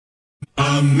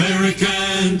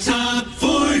American Top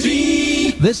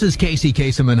 40. This is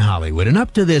Kasem in Hollywood, and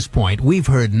up to this point, we've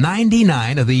heard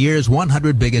 99 of the year's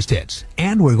 100 biggest hits,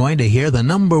 and we're going to hear the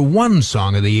 #1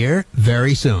 song of the year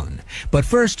very soon. But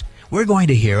first, we're going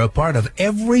to hear a part of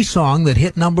every song that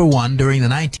hit #1 during the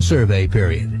 19 survey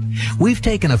period. We've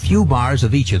taken a few bars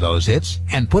of each of those hits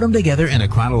and put them together in a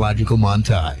chronological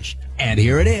montage. And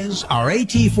here it is, our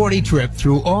AT40 trip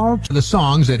through all the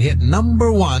songs that hit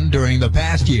 #1 during the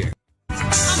past year.